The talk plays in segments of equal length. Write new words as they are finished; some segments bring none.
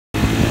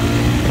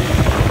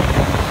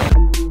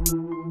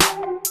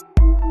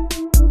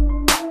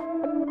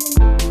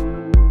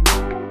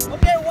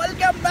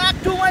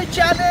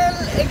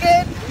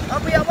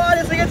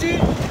করেছি,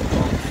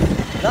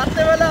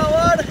 রাত্রেবেলা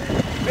আবার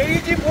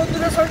বেরিয়েছি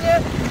বন্ধুদের সঙ্গে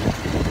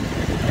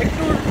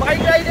একটু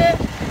বাইক রাইডে।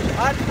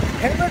 আর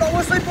হেলমেট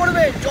অবশ্যই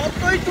পরবে,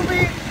 যতই তুমি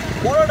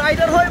বড়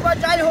রাইডার হয় বা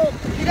যাই হোক,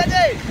 ঠিক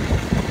আছে?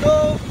 তো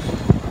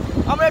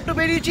আমরা একটু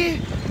বেরিয়েছি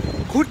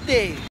ঘুরতে।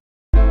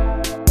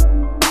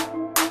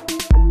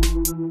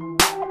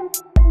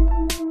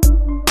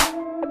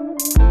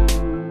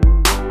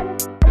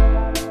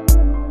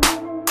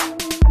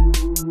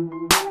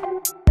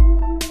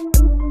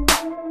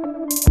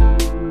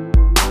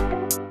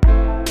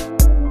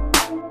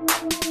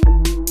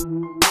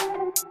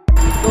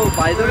 তো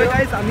বাই দ্য ওয়ে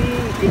গাইস, আমি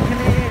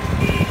এখানে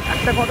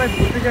একটা কথাই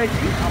বলতে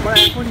চাইছি, আমরা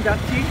এখন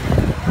যাচ্ছি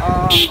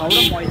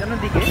হাওড়া ময়দানের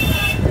দিকে।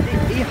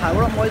 এই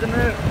হাওড়া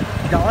ময়দানে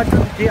যাওয়ার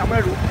জন্য যে আমরা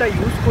রুটটা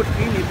ইউজ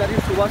করছি, নেতাজি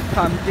সুভাষ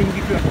সামথিং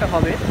কিছু একটা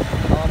হবে,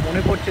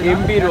 মনে পড়ছে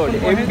MB road,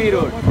 MB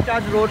road,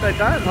 charge road,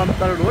 এটা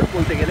ধনতারা রোড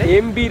বলতে গেলে,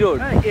 এমবি রোড।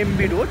 হ্যাঁ,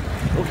 এমবি রোড।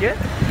 ওকে,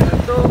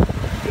 তো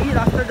এই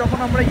রাস্তা যখন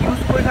আমরা ইউজ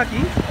করে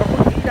থাকি, তখন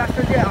এই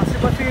রাস্তা যে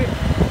আশেপাশে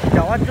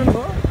যাওয়ার জন্য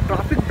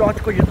ট্রাফিক ডজ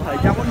করে যেতে হয়।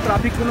 যেমন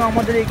ট্রাফিকগুলো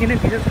আমাদের এখানে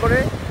বিশেষ করে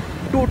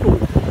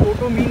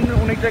টোটো মিন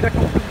অনেক জায়গায়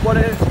টুকটুক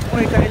বলে,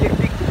 অনেক জায়গায়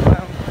ইলেকট্রিক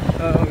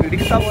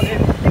রিক্সা বলে,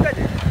 ঠিক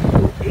আছে? তো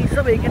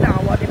এইসব এইখানে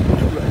আওয়াজে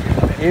প্রচুর আছে।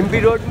 MB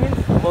road means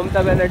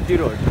Mamata Banerjee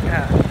road.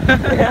 হ্যাঁ,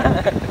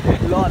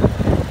 লল।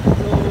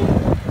 তো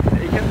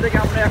এইখান থেকে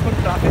আমরা এখন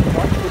ট্রাফিক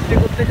ডজ করতে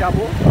করতে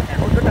যাবো।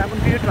 এখন তো তেমন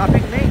কিছু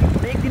ট্রাফিক নেই,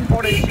 অনেকদিন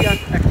পরে এসেছি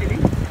অ্যাকচুয়ালি।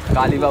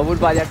 কালীবাবুর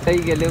বাজারটাই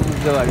গেলে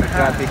বুঝতে পারবে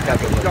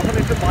ট্রাফিকটাকে। যখন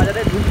একটু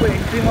বাজারে ঢুকবো,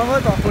 এন্ট্রি মারবো,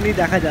 তখনই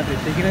দেখা যাবে।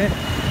 সেখানে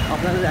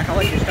আপনাদের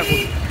দেখাবার চেষ্টা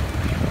করি।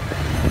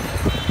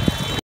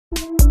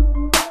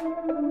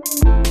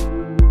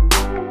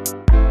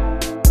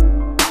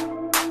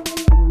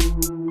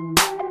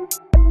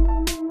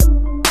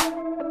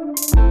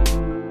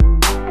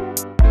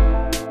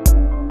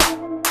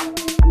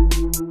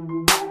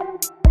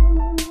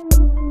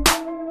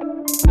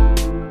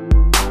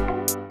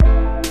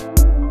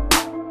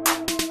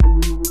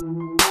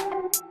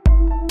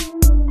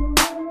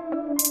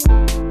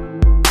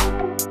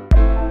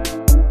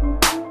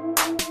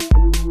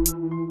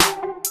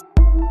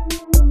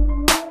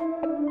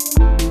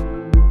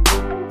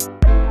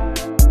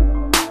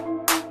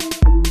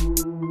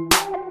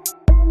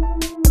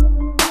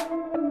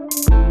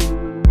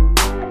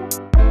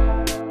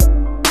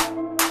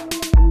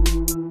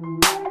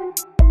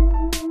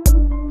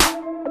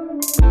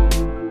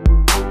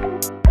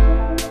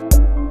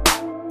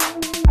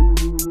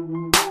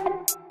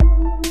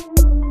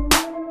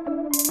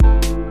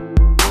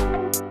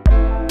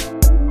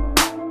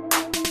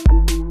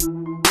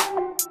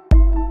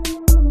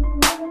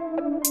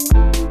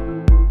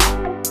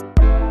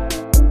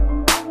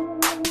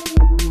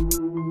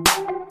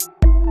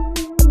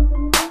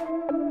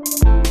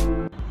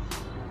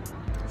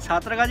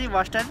 সাঁতরাগাছি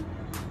বাস স্ট্যান্ড,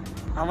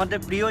 আমাদের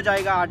প্রিয়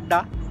জায়গা আড্ডা।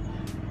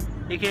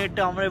 এখানে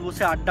একটু আমরা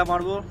বসে আড্ডা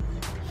মারবো,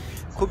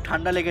 খুব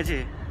ঠান্ডা লেগেছে।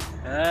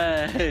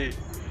 হ্যাঁ,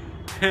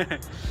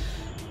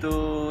 তো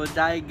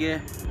যাই গে।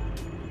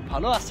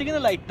 ভালো আসছে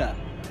কিনা লাইটটা,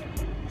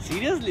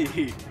 সিরিয়াসলি?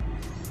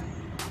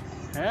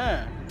 হ্যাঁ,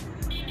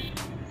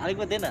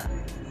 আরেকবার দে না।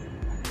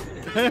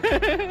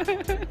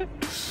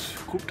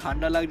 খুব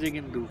ঠান্ডা লাগছে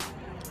কিন্তু।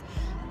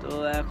 তো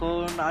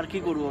এখন আর কি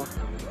করব?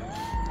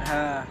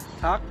 হ্যাঁ,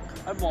 থাক,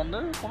 আর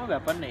বন্ধের কোনো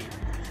ব্যাপার নেই।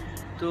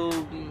 তো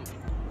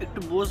একটু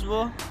বসবো,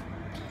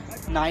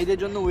 নাইদের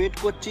জন্য ওয়েট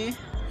করছি,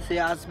 সে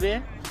আসবে।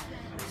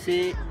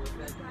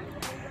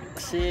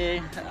 সে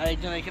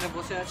আরেকজন এখানে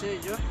বসে আছে,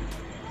 এই যে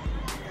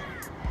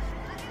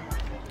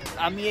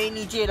আমি এই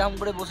নিচে এরকম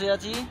করে বসে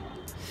আছি,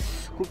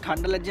 খুব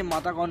ঠান্ডা লাগছে,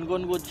 মাথা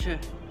কনকন করছে।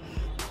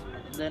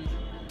 দেন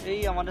এই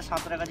আমাদের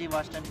সাঁতরাগাছি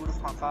বাস স্ট্যান্ড পুরো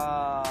ফাঁকা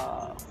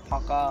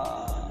ফাঁকা।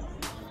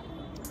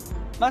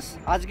 বাস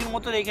আজকের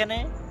মতো এখানে।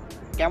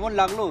 কেমন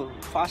লাগলো?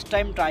 ফার্স্ট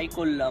টাইম ট্রাই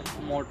করলাম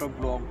মোটো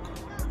ব্লগ।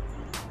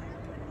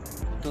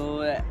 তো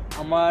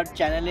আমার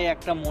চ্যানেলে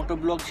একটা মোটো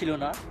ব্লগ ছিল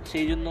না,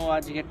 সেই জন্য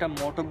আজকে একটা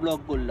মোটো ব্লগ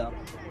করলাম।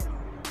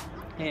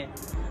 হ্যাঁ,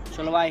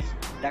 চলো ভাই,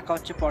 দেখা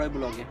হচ্ছে পরের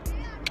ব্লগে।